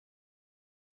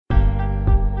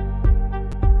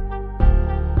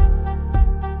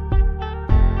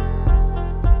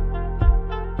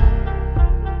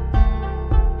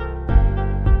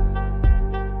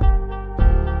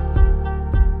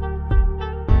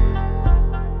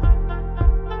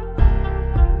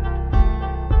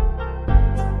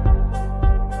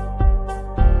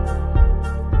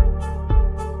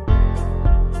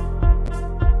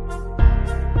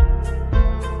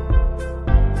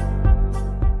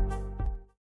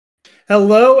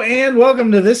Hello and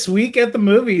welcome to This Week at the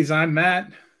Movies. I'm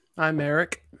Matt. I'm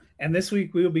Eric. And this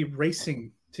week we will be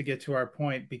racing to get to our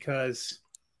point because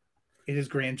it is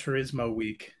Gran Turismo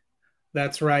week.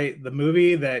 That's right, the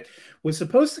movie that was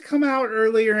supposed to come out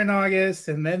earlier in August,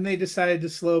 and then they decided to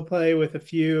slow play with a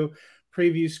few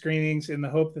preview screenings in the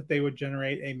hope that they would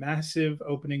generate a massive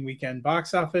opening weekend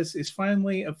box office, is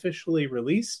finally officially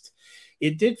released.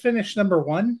 It did finish number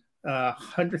one,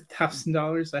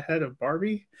 $100,000 ahead of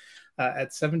Barbie.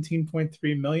 At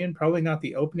 17.3 million, probably not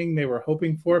the opening they were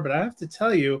hoping for, but I have to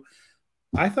tell you,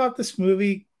 I thought this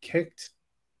movie kicked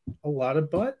a lot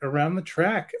of butt around the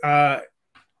track.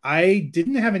 I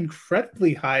didn't have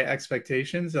incredibly high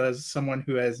expectations as someone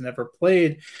who has never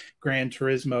played Gran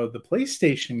Turismo, the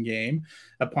PlayStation game,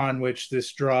 upon which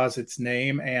this draws its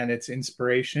name and its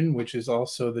inspiration, which is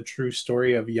also the true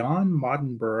story of Jan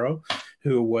Moddenborough,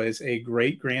 who was a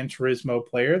great Gran Turismo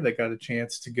player that got a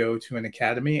chance to go to an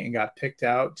academy and got picked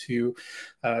out to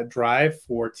drive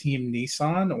for Team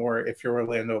Nissan, or if you're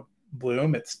Orlando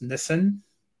Bloom, it's Nissan,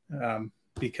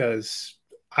 because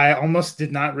I almost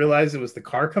did not realize it was the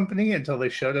car company until they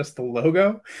showed us the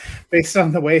logo based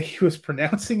on the way he was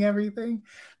pronouncing everything.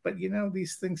 But, you know,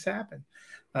 these things happen.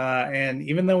 And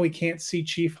even though we can't see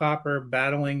Chief Hopper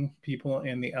battling people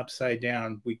in the Upside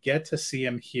Down, we get to see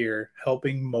him here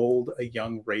helping mold a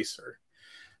young racer.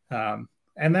 And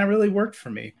that really worked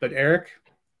for me. But Eric,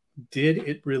 did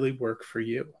it really work for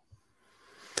you?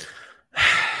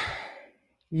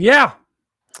 Yeah,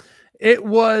 it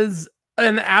was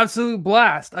an absolute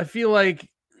blast. I feel like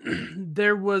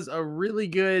there was a really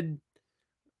good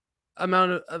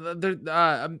amount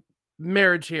of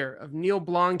marriage here of Neil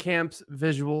Blomkamp's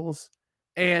visuals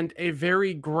and a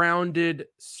very grounded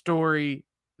story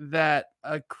that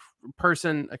a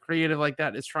creative like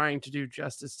that is trying to do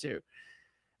justice to.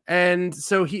 And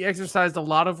so he exercised a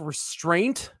lot of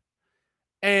restraint,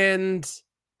 and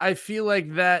I feel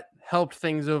like that helped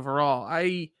things overall.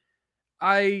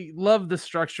 I love the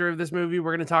structure of this movie.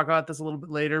 We're going to talk about this a little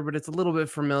bit later, but it's a little bit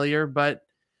familiar. But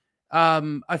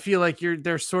I feel like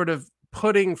they're sort of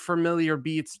putting familiar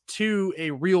beats to a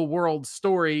real world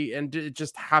story, and it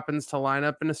just happens to line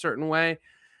up in a certain way.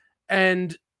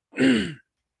 And you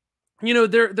know,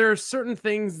 there are certain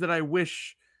things that I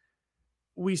wish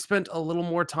we spent a little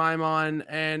more time on,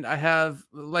 and I have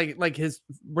like his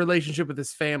relationship with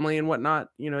his family and whatnot.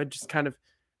 You know, it just kind of,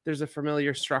 there's a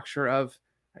familiar structure of,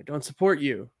 I don't support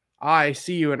you, I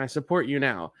see you and I support you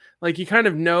now. Like, you kind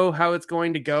of know how it's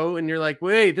going to go, and you're like,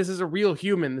 wait, this is a real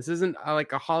human. This isn't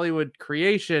like a Hollywood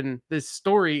creation. This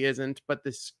story isn't, but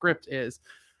this script is.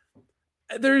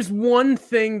 There's one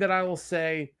thing that I will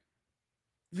say: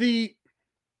 the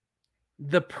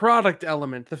product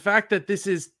element, the fact that this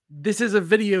is a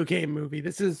video game movie.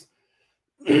 This is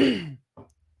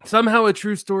somehow a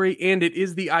true story, and it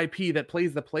is the IP that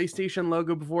plays the PlayStation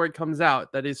logo before it comes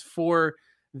out, that is for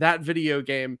that video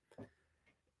game.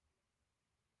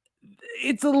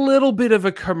 It's a little bit of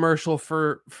a commercial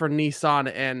for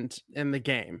Nissan and the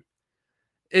game.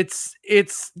 It's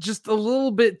just a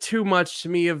little bit too much to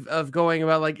me of going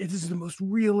about like, it is the most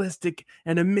realistic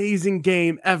and amazing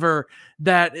game ever,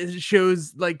 that it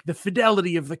shows like the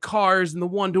fidelity of the cars and the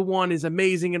one-to-one is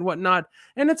amazing and whatnot.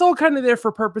 And it's all kind of there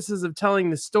for purposes of telling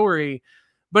the story,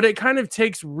 but it kind of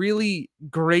takes really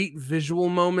great visual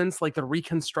moments, like the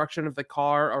reconstruction of the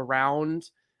car around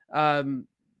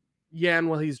Yan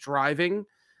while he's driving,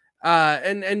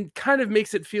 and kind of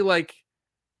makes it feel like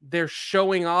they're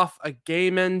showing off a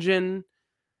game engine.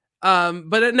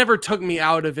 But it never took me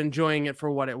out of enjoying it for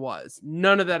what it was.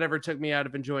 None of that ever took me out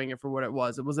of enjoying it for what it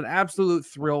was. It was an absolute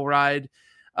thrill ride.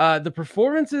 The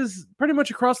performances pretty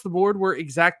much across the board were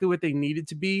exactly what they needed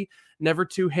to be. Never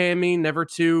too hammy, never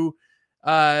too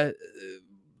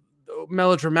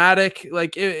melodramatic.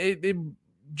 Like it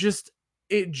just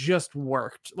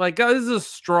worked. Like, this is a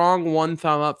strong one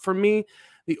thumb up for me.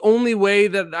 The only way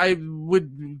that I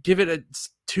would give it a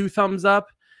 2 thumbs up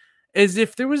is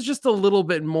if there was just a little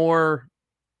bit more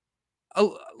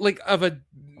like of a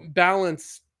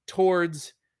balance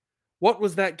towards what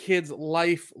was that kid's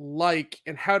life like,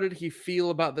 and how did he feel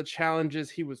about the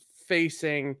challenges he was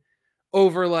facing,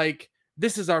 over like,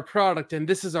 this is our product and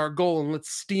this is our goal and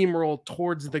let's steamroll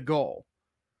towards the goal.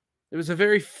 It was a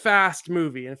very fast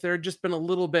movie, and if there had just been a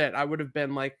little bit, I would have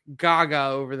been like gaga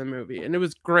over the movie, and it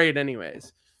was great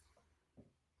anyways.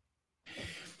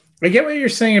 I get what you're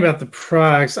saying about the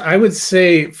products. I would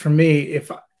say, for me,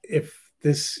 if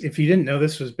you didn't know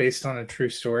this was based on a true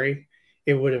story,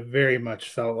 it would have very much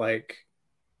felt like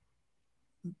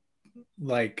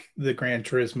the Gran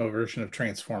Turismo version of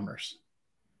Transformers.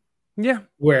 Yeah,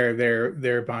 where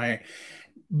they're buying.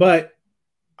 But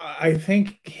I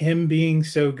think him being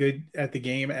so good at the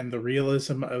game and the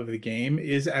realism of the game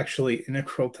is actually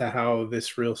integral to how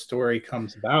this real story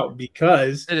comes about,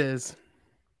 because It is.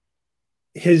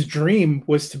 his dream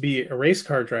was to be a race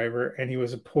car driver, and he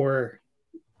was a poor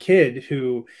kid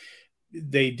who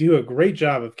they do a great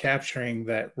job of capturing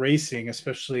that racing,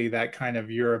 especially that kind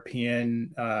of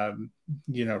European,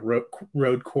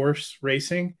 road course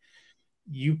racing.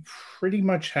 You pretty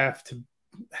much have to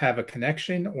have a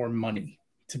connection or money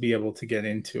to be able to get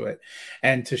into it,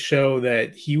 and to show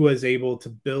that he was able to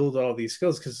build all these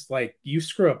skills. Because like, you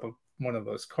screw up one of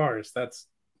those cars, that's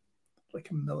like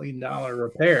 $1 million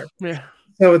repair. Yeah.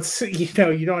 So it's,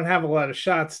 you don't have a lot of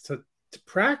shots to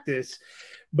practice,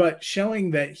 but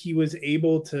showing that he was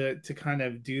able to kind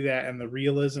of do that, and the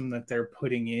realism that they're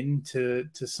putting into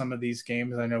some of these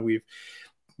games. I know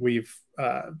we've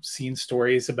seen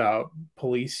stories about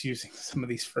police using some of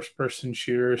these first person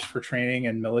shooters for training,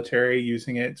 and military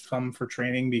using it some for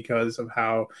training, because of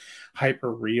how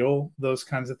hyper real those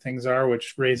kinds of things are,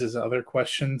 which raises other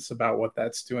questions about what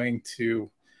that's doing to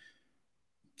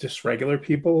just regular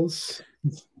people's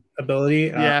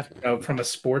ability. Yeah. From a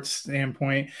sports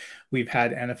standpoint, we've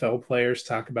had NFL players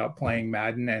talk about playing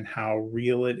Madden and how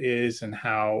real it is, and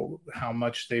how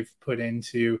much they've put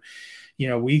into.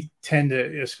 We tend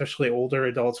to, especially older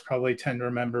adults, probably tend to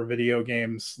remember video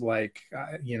games like,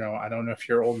 I don't know if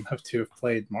you're old enough to have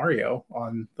played Mario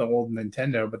on the old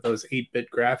Nintendo, but those 8-bit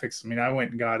graphics. I mean, I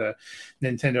went and got a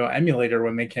Nintendo emulator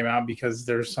when they came out, because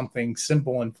there's something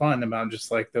simple and fun about just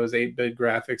like those 8-bit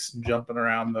graphics and jumping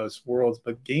around those worlds.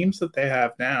 But games that they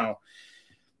have now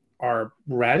are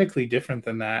radically different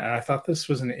than that. And I thought this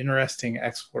was an interesting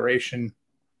exploration.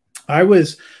 I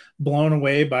was blown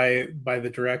away by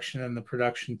the direction and the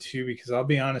production too, because I'll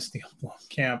be honest, Neil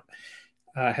Blomkamp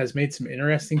has made some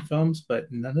interesting films,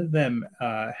 but none of them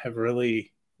have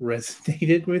really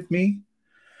resonated with me.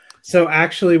 So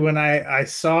actually, when I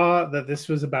saw that this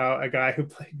was about a guy who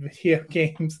played video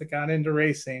games that got into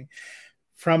racing,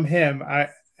 from him,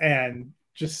 and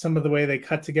just some of the way they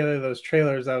cut together those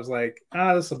trailers, I was like,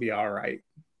 this will be all right.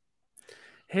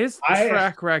 His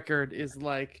track record is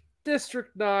like District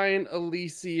 9,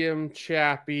 Elysium,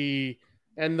 Chappie,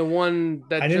 and the one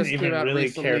that just came out really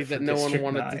recently that no one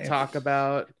wanted 9 to talk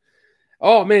about.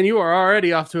 Oh man, you are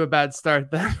already off to a bad start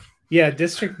then. Yeah,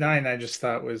 District 9 I just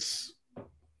thought was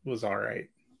all right.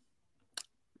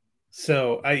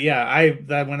 So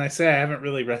that when I say I haven't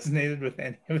really resonated with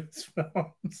any of his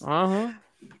films,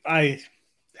 I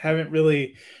haven't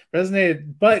really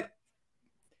resonated. But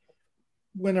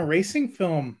when a racing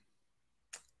film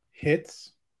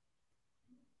hits,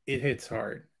 it hits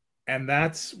hard. And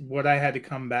that's what I had to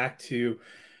come back to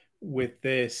with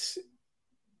this.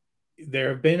 There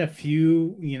have been a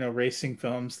few, racing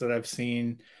films that I've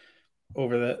seen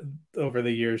over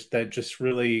the years that just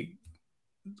really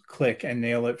click and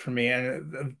nail it for me.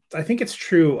 And I think it's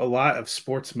true a lot of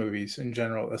sports movies in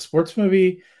general. A sports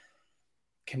movie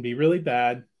can be really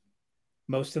bad.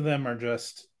 Most of them are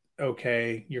just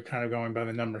okay. You're kind of going by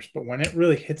the numbers. But when it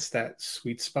really hits that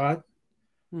sweet spot,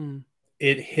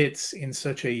 it hits in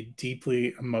such a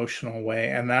deeply emotional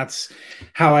way. And that's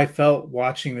how I felt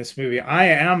watching this movie. I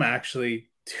am actually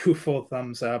 2 full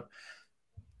thumbs up.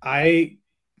 I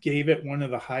gave it one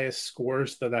of the highest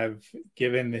scores that I've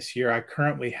given this year. I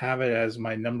currently have it as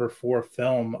my number 4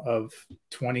 film of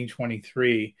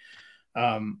 2023.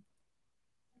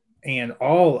 And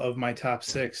all of my top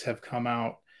 6 have come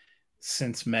out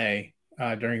since May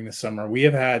during the summer. We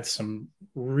have had some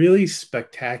really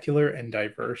spectacular and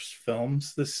diverse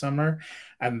films this summer.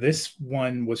 And this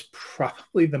one was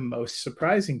probably the most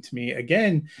surprising to me.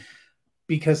 Again,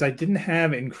 because I didn't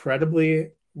have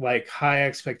incredibly high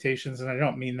expectations, and I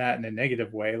don't mean that in a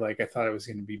negative way. Like, I thought it was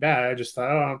going to be bad. I just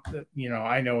thought,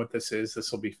 I know what this is.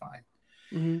 This will be fine.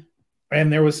 Mm-hmm.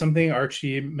 And there was something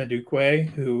Archie Madukwe,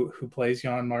 who plays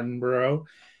Jan Mardenborough.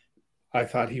 I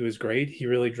thought he was great. He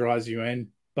really draws you in.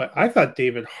 But I thought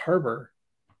David Harbour,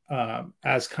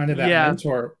 as kind of that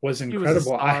mentor, was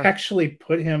incredible. I actually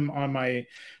put him on my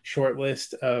short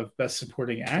list of best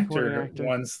supporting actor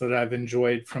ones that I've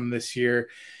enjoyed from this year.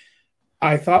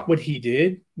 I thought what he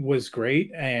did was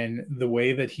great, and the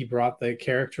way that he brought the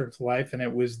character to life. And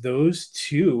it was those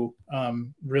two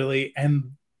really,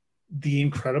 and the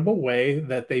incredible way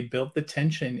that they built the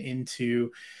tension into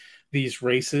these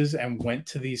races and went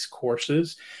to these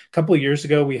courses. A couple of years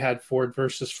ago, we had Ford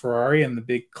versus Ferrari, and the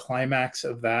big climax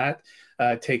of that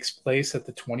takes place at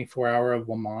the 24-hour of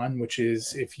Le Mans, which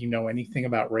is, if you know anything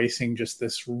about racing, just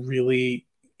this really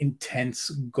intense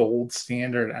gold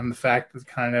standard. And the fact that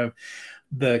kind of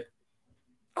the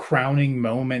crowning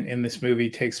moment in this movie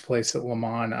takes place at Le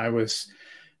Mans, I was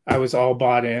I was all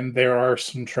bought in. There are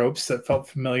some tropes that felt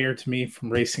familiar to me from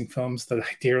racing films that I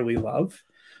dearly love.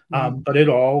 Mhm. But it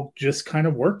all just kind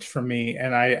of worked for me.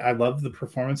 And I love the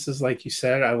performances, like you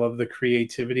said. I love the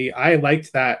creativity. I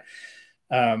liked that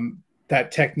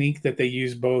technique that they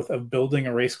use both of building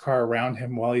a race car around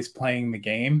him while he's playing the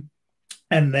game,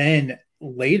 and then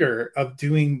later of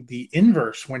doing the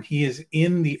inverse when he is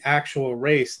in the actual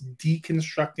race,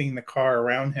 deconstructing the car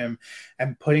around him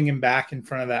and putting him back in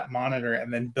front of that monitor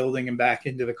and then building him back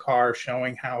into the car,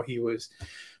 showing how he was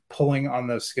pulling on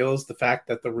those skills. The fact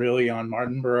that the real Jan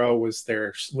Martinborough was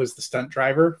the stunt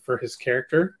driver for his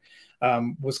character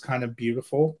was kind of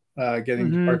beautiful.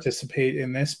 Getting to Mhm. participate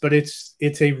in this, but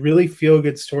it's a really feel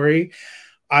good story.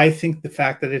 I think the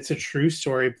fact that it's a true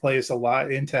story plays a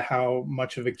lot into how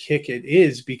much of a kick it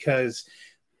is, because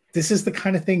this is the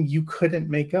kind of thing you couldn't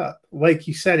make up. Like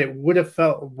you said, it would have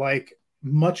felt like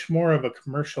much more of a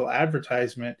commercial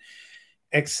advertisement,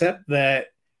 except that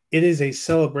it is a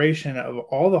celebration of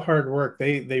all the hard work.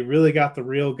 They really got the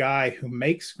real guy who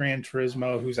makes Gran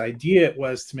Turismo, whose idea it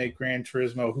was to make Gran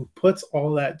Turismo, who puts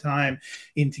all that time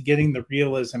into getting the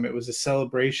realism. It was a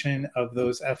celebration of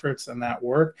those efforts and that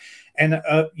work. And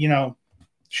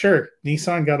sure,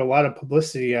 Nissan got a lot of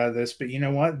publicity out of this, but you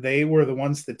know what? They were the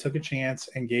ones that took a chance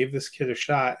and gave this kid a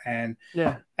shot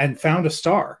Yeah. and found a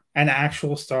star, an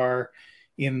actual star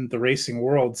in the racing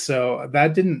world. So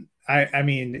that didn't. I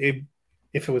mean,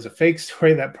 if it was a fake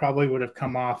story, that probably would have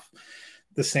come off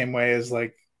the same way as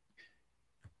like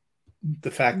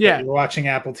the fact that Yeah. you're watching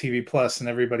Apple TV Plus and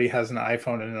everybody has an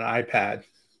iPhone and an iPad,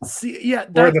 See, yeah,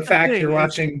 or that's the the fact thing you're is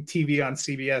watching TV on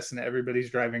CBS and everybody's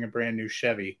driving a brand new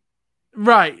Chevy.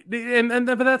 right.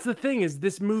 But that's the thing is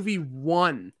this movie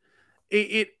won.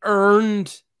 It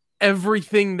earned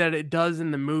everything that it does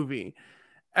in the movie.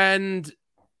 And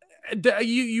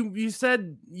you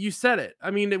said it.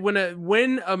 I mean,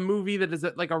 when a movie that is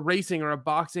like a racing or a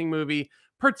boxing movie,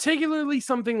 particularly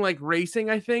something like racing,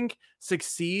 I think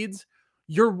succeeds.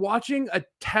 You're watching a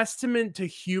testament to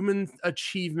human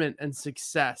achievement and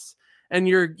success, and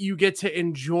you get to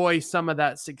enjoy some of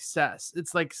that success.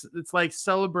 It's like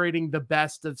celebrating the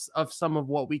best of some of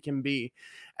what we can be,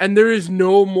 and there is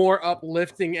no more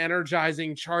uplifting,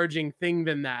 energizing, charging thing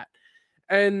than that.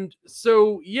 And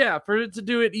so, yeah, for it to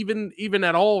do it even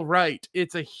at all right,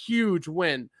 it's a huge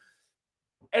win.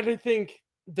 And I think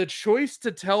the choice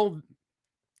to tell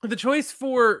the choice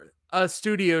for a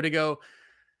studio to go,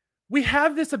 we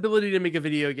have this ability to make a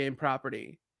video game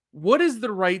property. What is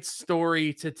the right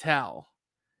story to tell?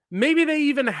 Maybe they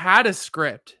even had a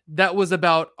script that was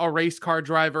about a race car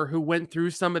driver who went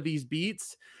through some of these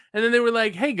beats. And then they were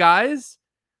like, hey guys,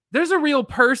 there's a real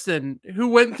person who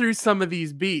went through some of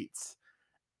these beats,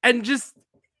 and just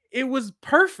it was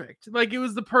perfect. Like it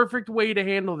was the perfect way to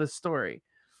handle this story.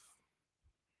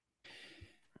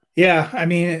 Yeah, I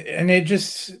mean, and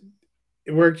it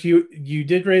worked. You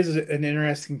did raise an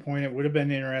interesting point. It would have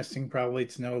been interesting probably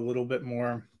to know a little bit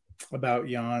more about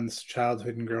Jan's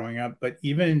childhood and growing up, but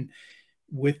even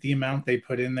with the amount they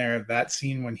put in there, that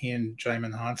scene when he and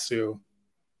Jaimin Hansu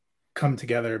come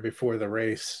together before the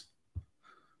race,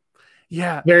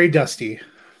 Yeah, very dusty.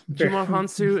 Very, Jimon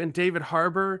Hansu and David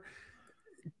Harbour.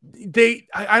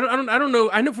 I don't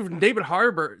know. I know from David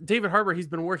Harbour, he's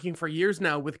been working for years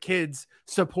now with kids,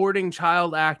 supporting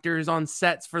child actors on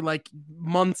sets for like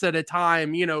months at a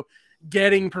time.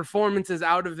 Getting performances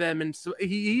out of them, and so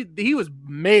he was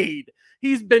made.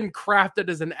 He's been crafted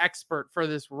as an expert for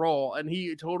this role, and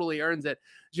he totally earns it.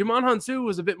 Jimon Hansu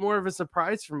was a bit more of a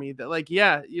surprise for me. That like,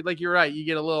 yeah, you're right. You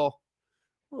get a little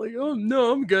like, oh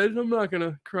no, I'm good. I'm not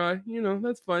gonna cry.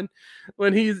 That's fine.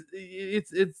 When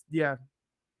it's yeah.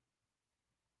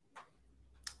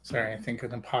 sorry, I think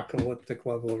an apocalyptic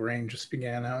level of rain just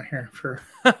began out here for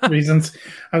reasons.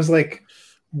 I was like,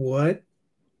 what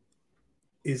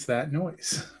is that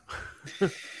noise?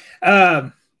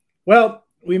 um, well,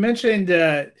 we mentioned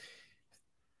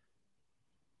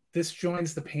this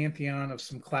joins the pantheon of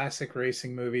some classic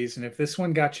racing movies. And if this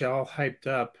one got you all hyped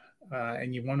up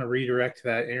and you want to redirect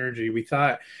that energy, we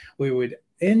thought we would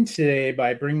end today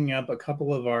by bringing up a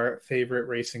couple of our favorite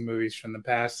racing movies from the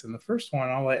past. And the first one,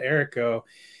 I'll let Eric go.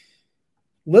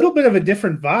 Little bit of a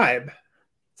different vibe.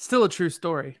 Still a true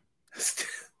story.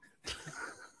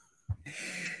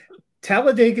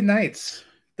 Talladega Nights,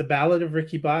 The Ballad of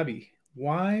Ricky Bobby.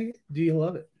 Why do you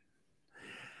love it?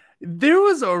 There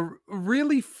was a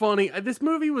really funny. This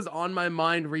movie was on my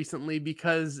mind recently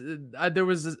because there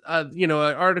was an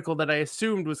article that I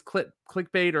assumed was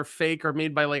clickbait or fake or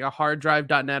made by like a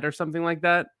harddrive.net or something like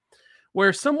that,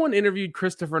 where someone interviewed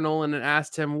Christopher Nolan and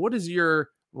asked him, "What is your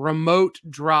remote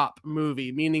drop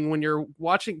movie, meaning when you're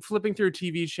flipping through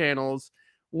TV channels,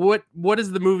 what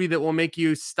is the movie that will make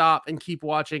you stop and keep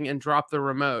watching and drop the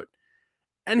remote?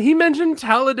 And he mentioned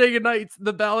Talladega Nights,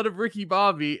 The Ballad of Ricky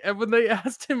Bobby. And when they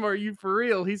asked him, "Are you for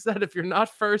real?" he said, "If you're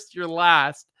not first, you're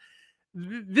last."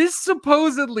 This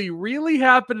supposedly really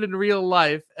happened in real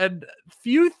life, and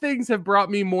few things have brought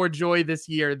me more joy this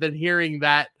year than hearing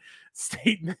that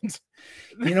statement.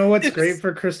 You know what's great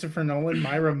for Christopher Nolan?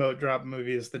 My remote drop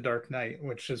movie is The Dark Knight,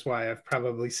 which is why I've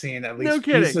probably seen at least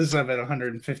pieces of it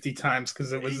 150 times, because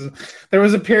there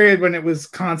was a period when it was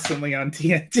constantly on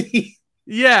TNT.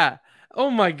 Yeah. Oh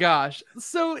my gosh.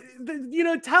 So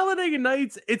Talladega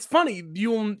Nights, it's funny.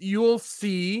 You'll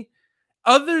see,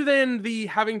 other than the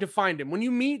having to find him, when you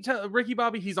meet Ricky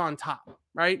Bobby, he's on top,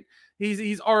 right?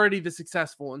 He's already the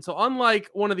successful. And so unlike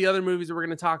one of the other movies that we're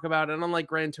going to talk about, and unlike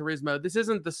Gran Turismo, this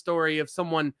isn't the story of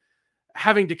someone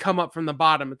having to come up from the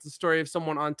bottom. It's the story of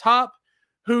someone on top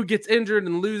who gets injured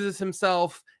and loses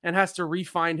himself and has to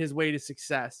refine his way to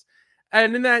success.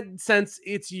 And in that sense,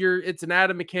 it's an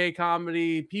Adam McKay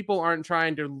comedy. People aren't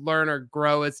trying to learn or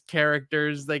grow as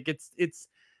characters. Like it's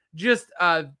just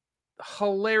a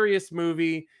hilarious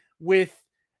movie with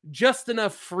just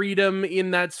enough freedom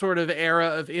in that sort of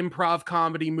era of improv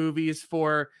comedy movies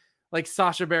for like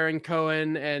Sacha Baron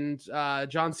Cohen and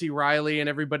John C. Reilly and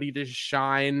everybody to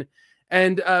shine.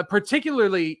 And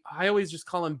particularly, I always just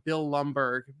call him Bill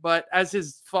Lumbergh, but as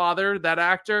his father, that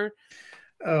actor.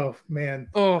 Oh man.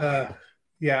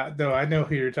 Yeah, no, I know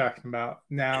who you're talking about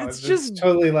now. It's just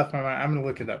totally left my mind. I'm gonna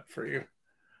look it up for you.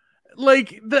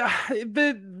 Like the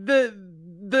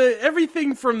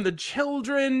everything from the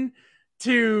children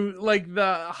to like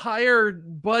the higher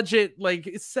budget like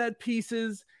set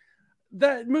pieces.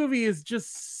 That movie is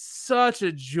just such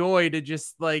a joy to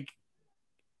just like.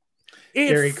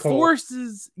 It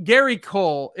forces Gary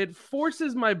Cole. It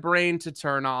forces my brain to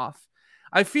turn off.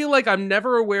 I feel like I'm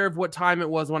never aware of what time it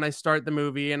was when I start the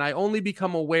movie, and I only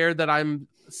become aware that I'm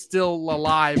still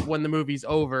alive when the movie's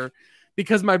over,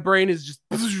 because my brain is just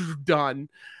done.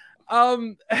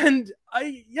 It's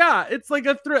like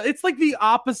a thrill. It's like the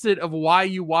opposite of why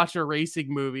you watch a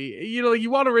racing movie. You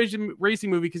want a racing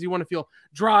movie because you want to feel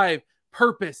drive,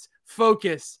 purpose,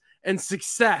 focus, and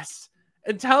success.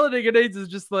 And Talladega Nights is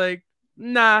just like,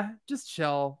 nah, just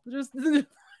chill. Just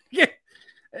yeah.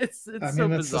 It's that's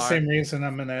the same reason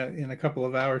I'm gonna in a couple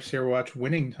of hours here watch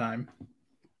Winning Time.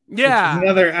 Yeah,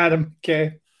 another Adam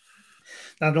McKay.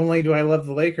 Not only do I love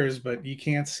the Lakers, but you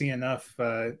can't see enough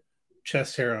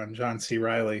chest hair on John C.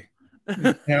 Reilly,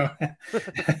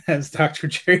 as Dr.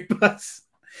 Jerry Buss.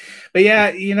 But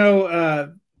yeah,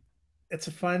 it's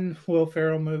a fun Will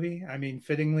Ferrell movie. I mean,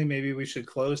 fittingly, maybe we should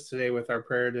close today with our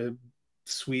prayer to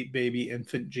sweet baby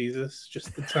infant Jesus,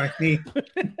 just the tiny,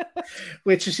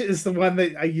 which is the one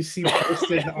that you see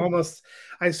posted almost.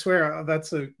 I swear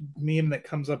that's a meme that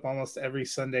comes up almost every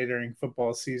Sunday during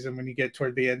football season. When you get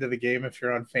toward the end of the game, if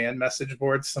you're on fan message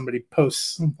boards, somebody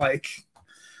posts like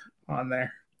on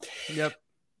there. Yep.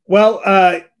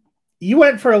 Well, you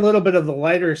went for a little bit of the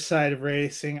lighter side of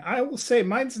racing. I will say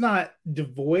mine's not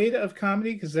devoid of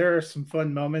comedy because there are some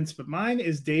fun moments, but mine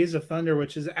is Days of Thunder,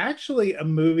 which is actually a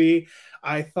movie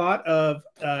I thought of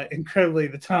incredibly,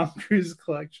 the Tom Cruise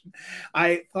collection.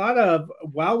 I thought of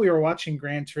while we were watching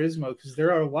Gran Turismo, because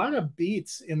there are a lot of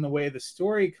beats in the way the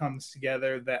story comes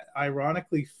together that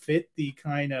ironically fit the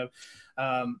kind of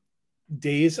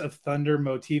Days of Thunder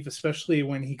motif, especially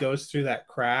when he goes through that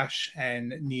crash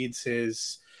and needs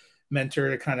his mentor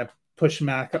to kind of push him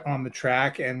back on the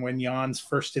track. And when Jan's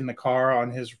first in the car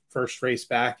on his first race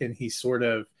back and he sort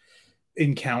of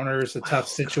encounters a tough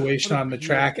situation on the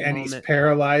track and he's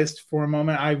paralyzed for a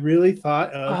moment, I really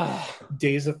thought of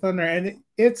Days of Thunder. And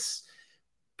it's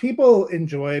people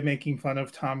enjoy making fun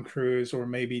of Tom Cruise or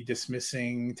maybe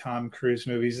dismissing Tom Cruise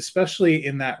movies, especially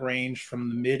in that range from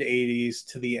the mid 80s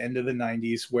to the end of the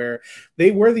 90s, where they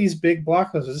were these big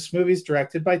blockbusters. This movie is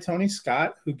directed by Tony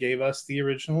Scott, who gave us the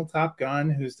original Top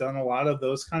Gun, who's done a lot of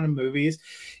those kind of movies.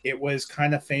 It was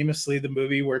kind of famously the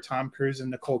movie where Tom Cruise and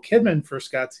Nicole Kidman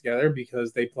first got together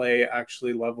because they play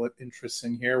actually love interests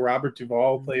in here. Robert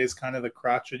Duvall plays kind of the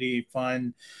crotchety,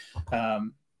 fun,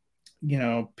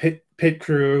 pit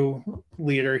crew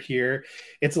leader here.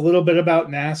 It's a little bit about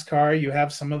NASCAR. You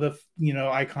have some of the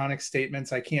iconic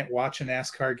statements. I can't watch a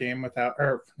NASCAR game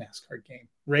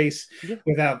race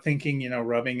without thinking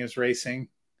rubbing is racing,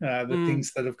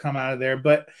 things that have come out of there.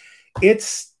 But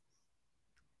it's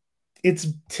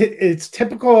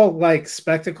typical like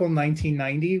spectacle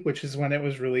 1990, which is when it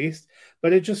was released,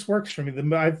 but it just works for me.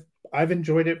 I've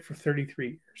enjoyed it for 33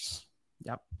 years.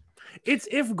 Yep. It's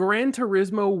if Gran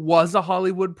Turismo was a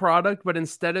Hollywood product, but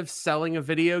instead of selling a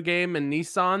video game and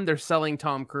Nissan, they're selling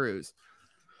Tom Cruise.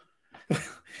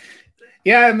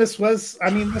 Yeah, and this was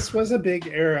a big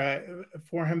era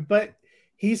for him, but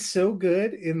he's so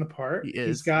good in the He part. He's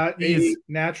is. got a He's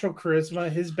natural charisma.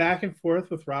 His back and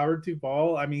forth with Robert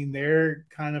Duvall, I mean, their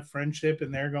kind of friendship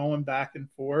and they're going back and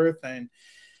forth. And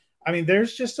I mean,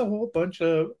 there's just a whole bunch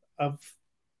of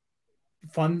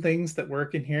fun things that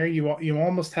work in here. You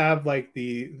almost have like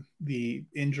the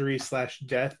injury slash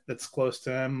death that's close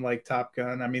to him, like Top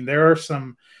Gun. I mean, there are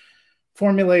some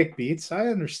formulaic beats. I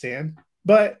understand,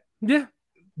 but yeah.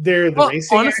 the Well,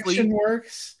 racing honestly, action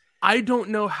works. I don't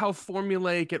know how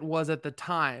formulaic it was at the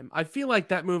time. I feel like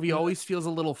that movie always feels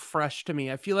a little fresh to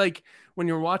me. I feel like when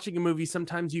you're watching a movie,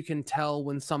 sometimes you can tell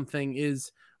when something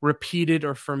is repeated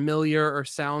or familiar or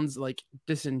sounds like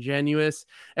disingenuous,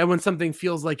 and when something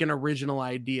feels like an original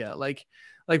idea. Like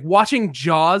watching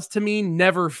Jaws to me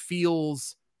never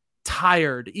feels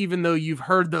tired, even though you've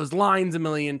heard those lines a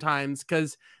million times,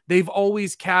 because they've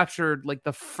always captured like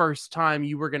the first time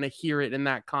you were going to hear it in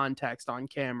that context on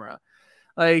camera.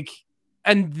 Like,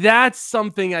 and that's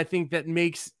something I think that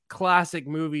makes classic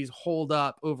movies hold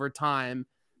up over time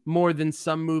more than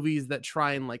some movies that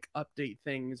try and like update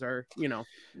things or,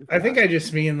 I think I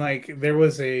just mean like there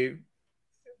was a.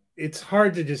 It's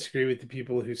hard to disagree with the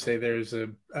people who say there's a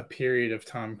period of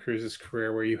Tom Cruise's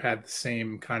career where you had the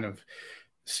same kind of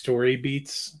story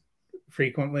beats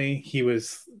frequently.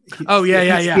 Oh,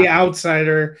 yeah. He's the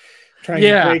outsider trying to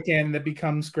Yeah. break in that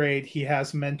becomes great. He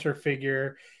has a mentor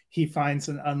figure. He finds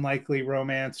an unlikely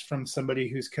romance from somebody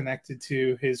who's connected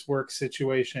to his work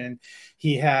situation.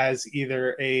 He has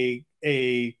either a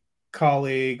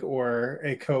colleague or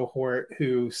a cohort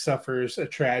who suffers a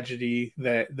tragedy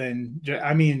that then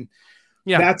I mean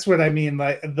Yeah. that's what I mean.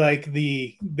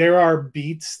 There are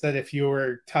beats that if you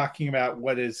were talking about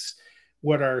what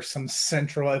are some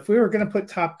central, if we were going to put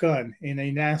Top Gun in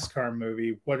a NASCAR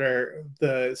movie, what are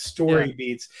the story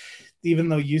beats, even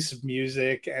though use of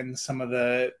music and some of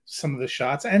the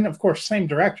shots, and of course same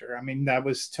director. I mean, that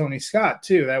was Tony Scott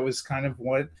too. That was kind of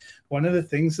one of the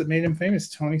things that made him famous.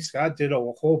 Tony Scott did a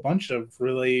whole bunch of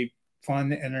really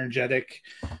fun, energetic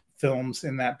films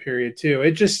in that period too.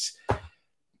 It just,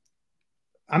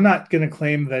 I'm not going to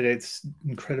claim that it's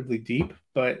incredibly deep,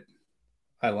 but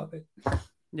I love it.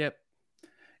 Yep.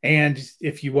 And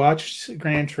if you watched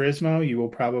Gran Turismo, you will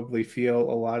probably feel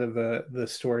a lot of the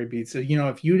story beats. You know,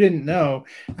 if you didn't know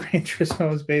Gran Turismo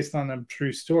was based on a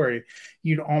true story,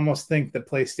 you'd almost think that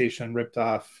PlayStation ripped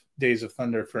off Days of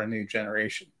Thunder for a new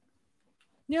generation.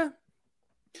 Yeah.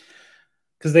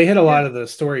 Because they hit a lot of the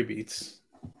story beats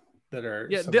that are.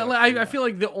 Yeah. I feel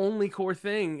like the only core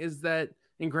thing is that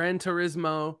in Gran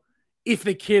Turismo, if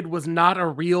the kid was not a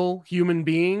real human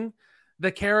being,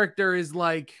 the character is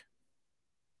like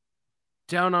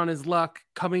down on his luck,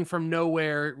 coming from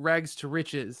nowhere, rags to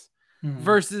riches.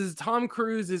 Versus Tom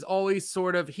Cruise is always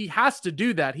sort of, he has to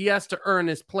do that. He has to earn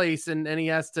his place and he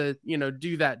has to,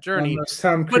 do that journey.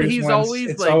 Tom Cruise, but he's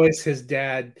always his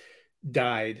dad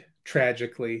died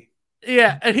tragically.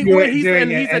 Yeah, and he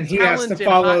has to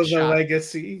follow the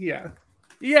legacy. Yeah.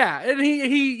 Yeah, and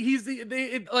he's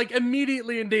like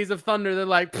immediately in Days of Thunder, they're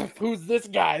like, who's this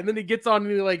guy? And then he gets on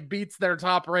and he like beats their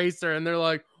top racer, and they're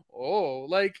like, oh,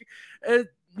 like, that's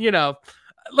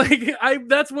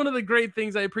one of the great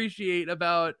things I appreciate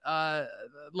about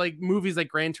like movies like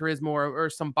Gran Turismo or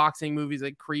some boxing movies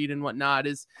like Creed and whatnot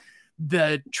is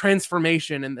the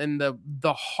transformation and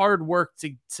the hard work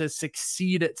to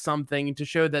succeed at something and to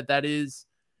show that is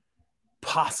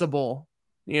possible,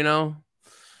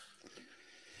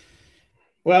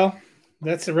 Well,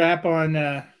 that's a wrap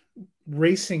on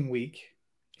Racing Week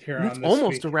here on this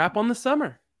almost week. A wrap on the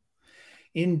summer.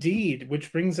 Indeed,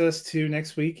 which brings us to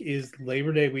next week is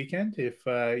Labor Day weekend. If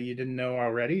you didn't know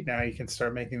already, now you can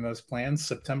start making those plans.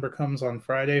 September comes on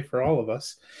Friday for all of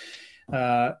us.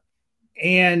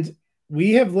 And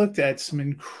we have looked at some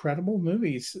incredible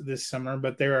movies this summer,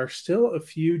 but there are still a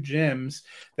few gems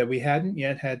that we hadn't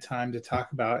yet had time to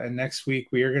talk about. And next week,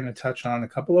 we are going to touch on a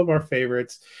couple of our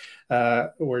favorites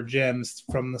or gems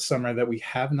from the summer that we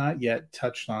have not yet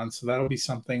touched on. So that'll be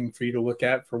something for you to look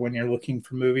at for when you're looking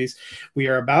for movies. We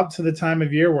are about to the time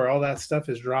of year where all that stuff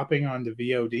is dropping onto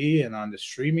VOD and onto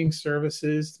streaming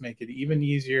services to make it even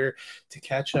easier to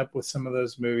catch up with some of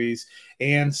those movies.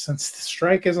 And since the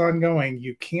strike is ongoing,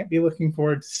 you can't be looking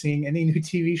forward to seeing any new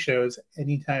TV shows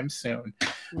anytime soon.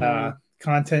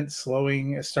 Content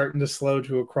starting to slow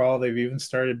to a crawl. They've even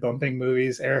started bumping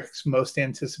movies. Eric's most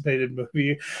anticipated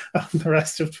movie of the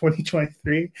rest of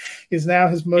 2023 is now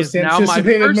his most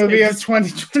anticipated movie of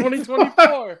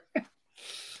 2024.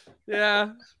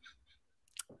 Yeah.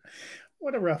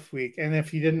 What a rough week. And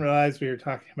if you didn't realize, we were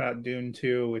talking about Dune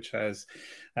 2, which has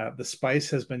the spice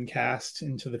has been cast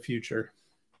into the future.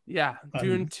 Yeah.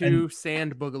 Dune And 2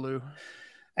 Sand Boogaloo.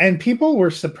 and people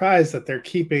were surprised that they're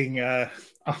keeping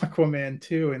Aquaman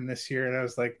 2 in this year. And I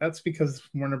was like, that's because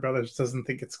Warner Brothers doesn't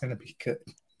think it's going to be good.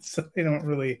 So they don't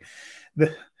really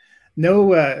the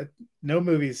no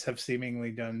movies have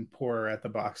seemingly done poorer at the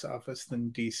box office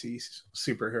than DC's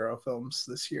superhero films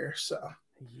this year. So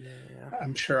yeah,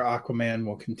 I'm sure Aquaman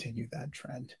will continue that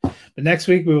trend. But next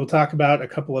week we will talk about a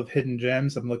couple of hidden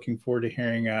gems. I'm looking forward to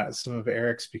hearing some of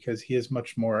Eric's, because he is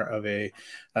much more of a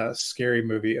scary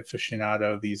movie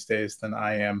aficionado these days than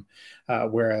I am.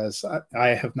 Whereas I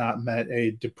have not met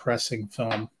a depressing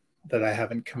film that I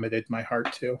haven't committed my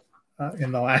heart to.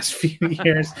 In the last few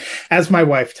years, as my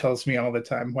wife tells me all the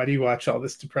time, why do you watch all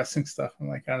this depressing stuff? I'm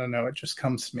like, I don't know. It just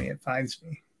comes to me. It finds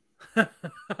me.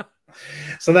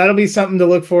 So that'll be something to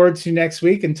look forward to next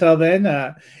week. Until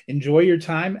then, enjoy your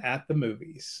time at the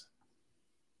movies.